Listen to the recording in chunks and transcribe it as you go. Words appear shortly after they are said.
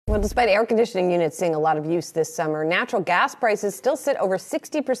Well, despite air conditioning units seeing a lot of use this summer, natural gas prices still sit over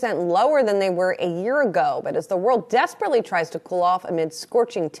 60% lower than they were a year ago. But as the world desperately tries to cool off amid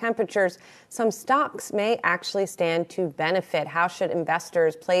scorching temperatures, some stocks may actually stand to benefit. How should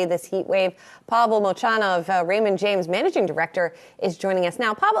investors play this heat wave? Pavel Molchanov, Raymond James Managing Director, is joining us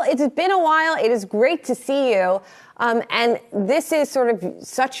now. Pavel, it's been a while. It is great to see you. And this is sort of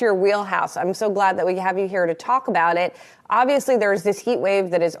such your wheelhouse. I'm so glad that we have you here to talk about it. Obviously, there is this heat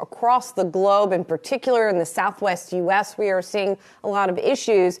wave that is across the globe, in particular in the Southwest U.S. We are seeing a lot of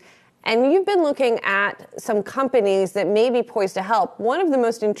issues. And you've been looking at some companies that may be poised to help. One of the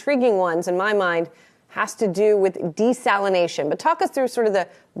most intriguing ones, in my mind, has to do with desalination. But talk us through sort of the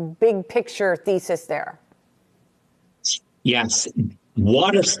big picture thesis there. Yes.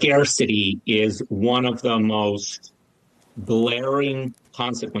 Water scarcity is one of the most glaring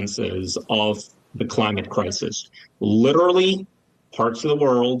consequences of the climate crisis. Literally, parts of the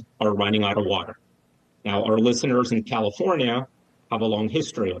world are running out of water. Now, our listeners in California have a long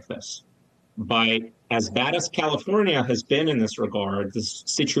history of this. But as bad as California has been in this regard, this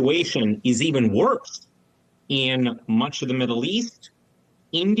situation is even worse in much of the Middle East,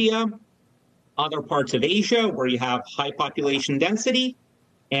 India, other parts of Asia where you have high population density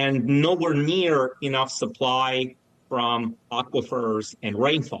and nowhere near enough supply from aquifers and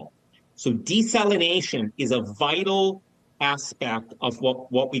rainfall. So desalination is a vital aspect of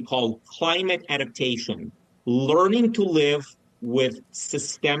what we call climate adaptation, learning to live with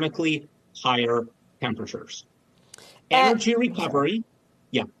systemically higher temperatures. Energy recovery,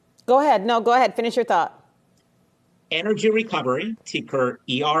 yeah. Go ahead. No, go ahead. Finish your thought. Energy recovery, ticker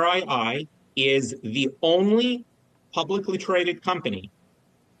ERII, is the only publicly traded company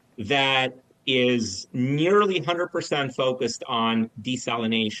that is nearly 100% focused on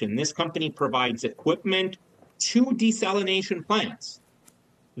desalination. This company provides equipment to desalination plants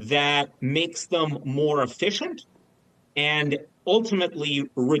that makes them more efficient and ultimately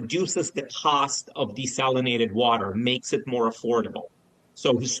reduces the cost of desalinated water, makes it more affordable.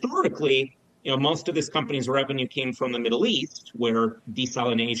 So historically, most of this company's revenue came from the Middle East, where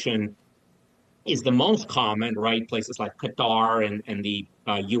desalination is the most common, right? Places like Qatar and the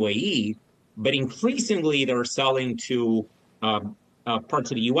UAE. But increasingly, they're selling to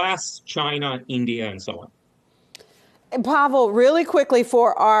parts of the U.S., China, India, and so on. And Pavel, really quickly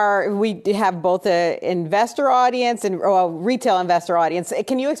we have both an investor audience and retail investor audience.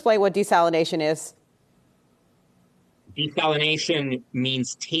 Can you explain what desalination is? Desalination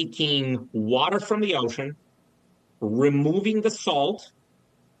means taking water from the ocean, removing the salt.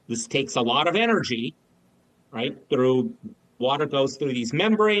 This takes a lot of energy, right? Water goes through these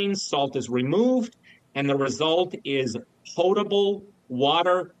membranes, salt is removed, and the result is potable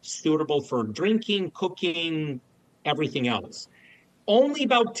water suitable for drinking, cooking, everything else. Only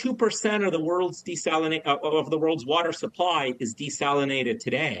about 2% of the world's water supply is desalinated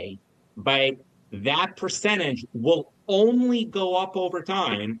today, but that percentage will only go up over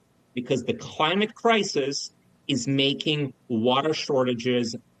time because the climate crisis is making water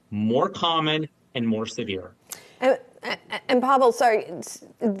shortages more common and more severe. And Pavel, sorry,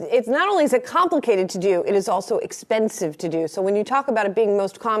 it's not only is it complicated to do, it is also expensive to do. So when you talk about it being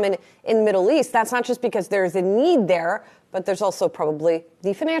most common in the Middle East, that's not just because there's a need there, but there's also probably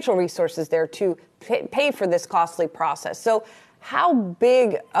the financial resources there to pay for this costly process. So how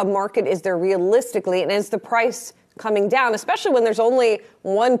big a market is there realistically, and is the price coming down, especially when there's only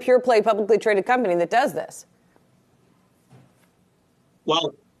one pure play publicly traded company that does this?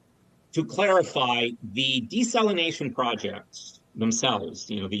 Well, to clarify, the desalination projects themselves,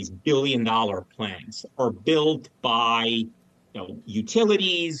 these billion-dollar plants, are built by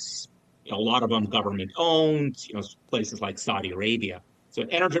utilities, a lot of them government-owned, places like Saudi Arabia. So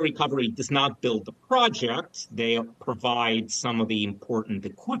Energy Recovery does not build the project. They provide some of the important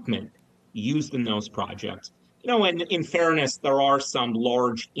equipment used in those projects. And in fairness, there are some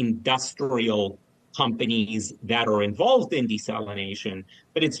large industrial companies that are involved in desalination,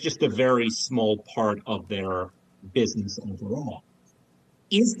 but it's just a very small part of their business overall.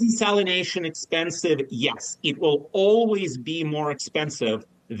 Is desalination expensive? Yes, it will always be more expensive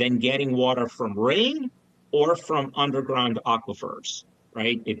than getting water from rain or from underground aquifers,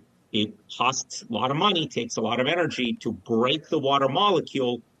 right? It costs a lot of money, takes a lot of energy to break the water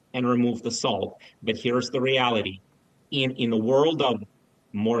molecule and remove the salt. But here's the reality. In the world of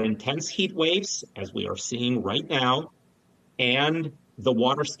more intense heat waves, as we are seeing right now, and the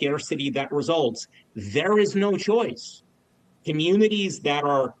water scarcity that results, there is no choice. Communities that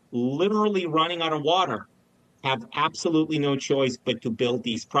are literally running out of water have absolutely no choice but to build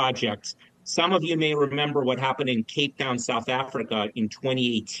these projects Some of you may remember what happened in Cape Town, South Africa in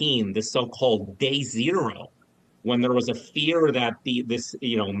 2018, the so-called day zero, when there was a fear that this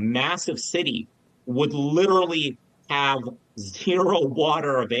massive city would literally have zero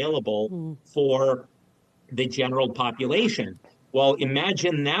water available for the general population. Well,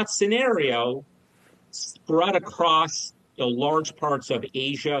 imagine that scenario spread across large parts of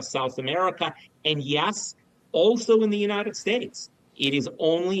Asia, South America, and yes, also in the United States. It is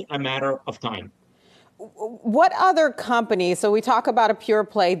only a matter of time. What other companies, so we talk about a pure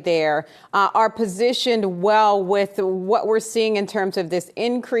play there, are positioned well with what we're seeing in terms of this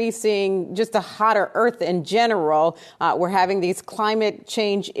increasing, just a hotter earth in general? We're having these climate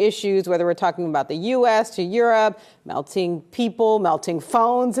change issues, whether we're talking about the U.S. to Europe, melting people, melting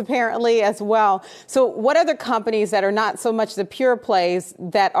phones apparently as well. So what other companies that are not so much the pure plays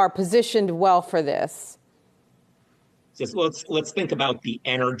that are positioned well for this? Just let's think about the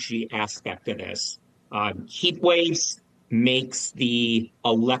energy aspect of this. Heat waves makes the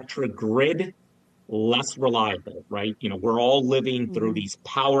electric grid less reliable, right? We're all living through these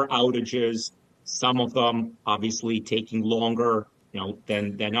power outages, some of them obviously taking longer,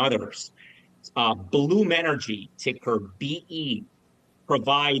 than others. Bloom Energy, ticker BE,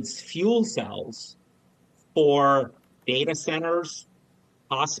 provides fuel cells for data centers,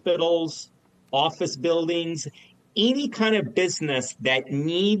 hospitals, office buildings, any kind of business that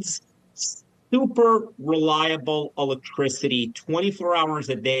needs super reliable electricity 24 hours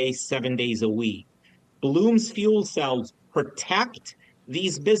a day, 7 days a week. Bloom's fuel cells protect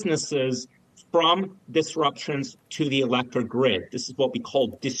these businesses from disruptions to the electric grid. This is what we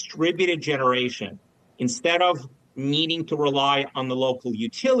call distributed generation. Instead of needing to rely on the local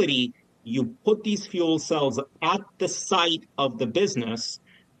utility, you put these fuel cells at the site of the business,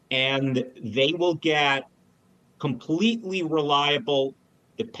 and they will get completely reliable,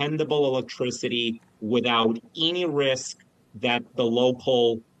 dependable electricity without any risk that the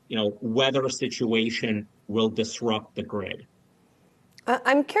local, weather situation will disrupt the grid.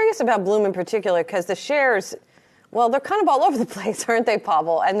 I'm curious about Bloom in particular because the shares, well, they're kind of all over the place, aren't they,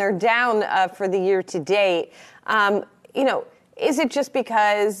 Pavel? And they're down for the year to date. Is it just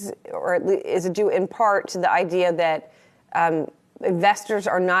because, or is it due in part to the idea that investors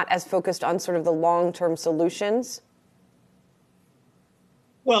are not as focused on sort of the long-term solutions?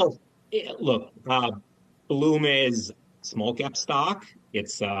 Well, look, Bloom is small cap stock.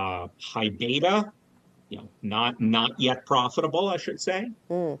 It's high beta, not yet profitable, I should say.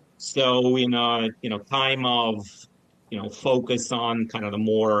 So in a time of focus on kind of the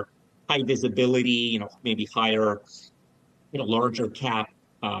more high visibility, maybe higher, larger cap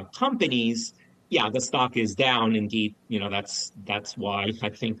companies, yeah, the stock is down. Indeed, that's why I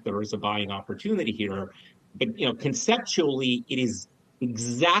think there is a buying opportunity here. But conceptually, it is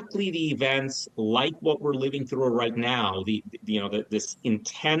exactly the events like what we're living through right now, this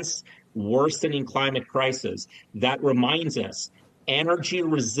intense worsening climate crisis that reminds us energy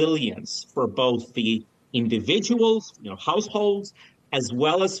resilience for both the individuals, households, as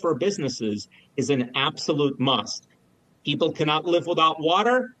well as for businesses is an absolute must. People cannot live without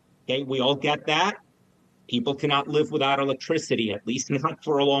water. Okay, we all get that. People cannot live without electricity, at least not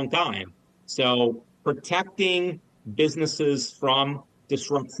for a long time. So protecting businesses from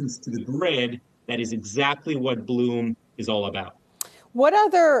disruptions to the grid, that is exactly what Bloom is all about. What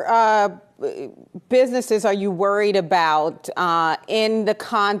other businesses are you worried about in the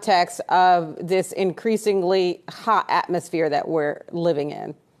context of this increasingly hot atmosphere that we're living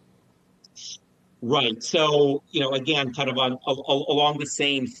in? Right. So, again, kind of along the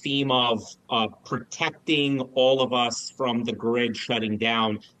same theme of protecting all of us from the grid shutting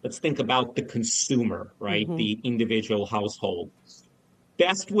down, let's think about the consumer, right? The individual household.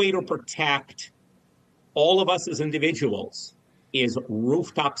 Best way to protect all of us as individuals is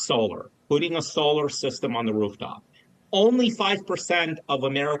rooftop solar, putting a solar system on the rooftop. Only 5% of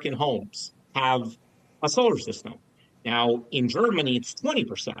American homes have a solar system. Now, in Germany, it's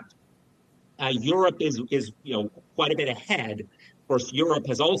 20%. Europe is quite a bit ahead. Of course, Europe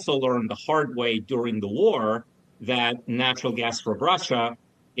has also learned the hard way during the war that natural gas from Russia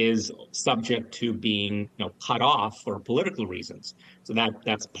is subject to being cut off for political reasons. So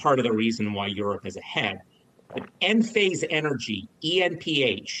that's part of the reason why Europe is ahead. But Enphase Energy,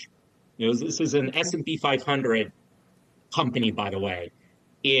 ENPH, this is an S&P 500 company, by the way.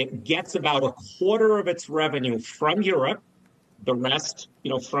 It gets about a quarter of its revenue from Europe, the rest,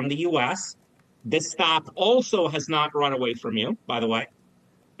 from the U.S. This stock also has not run away from you, by the way,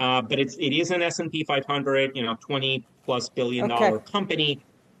 but it is an S&P 500, $20+ billion company.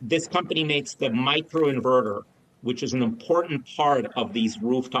 This company makes the microinverter which is an important part of these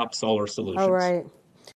rooftop solar solutions. All right.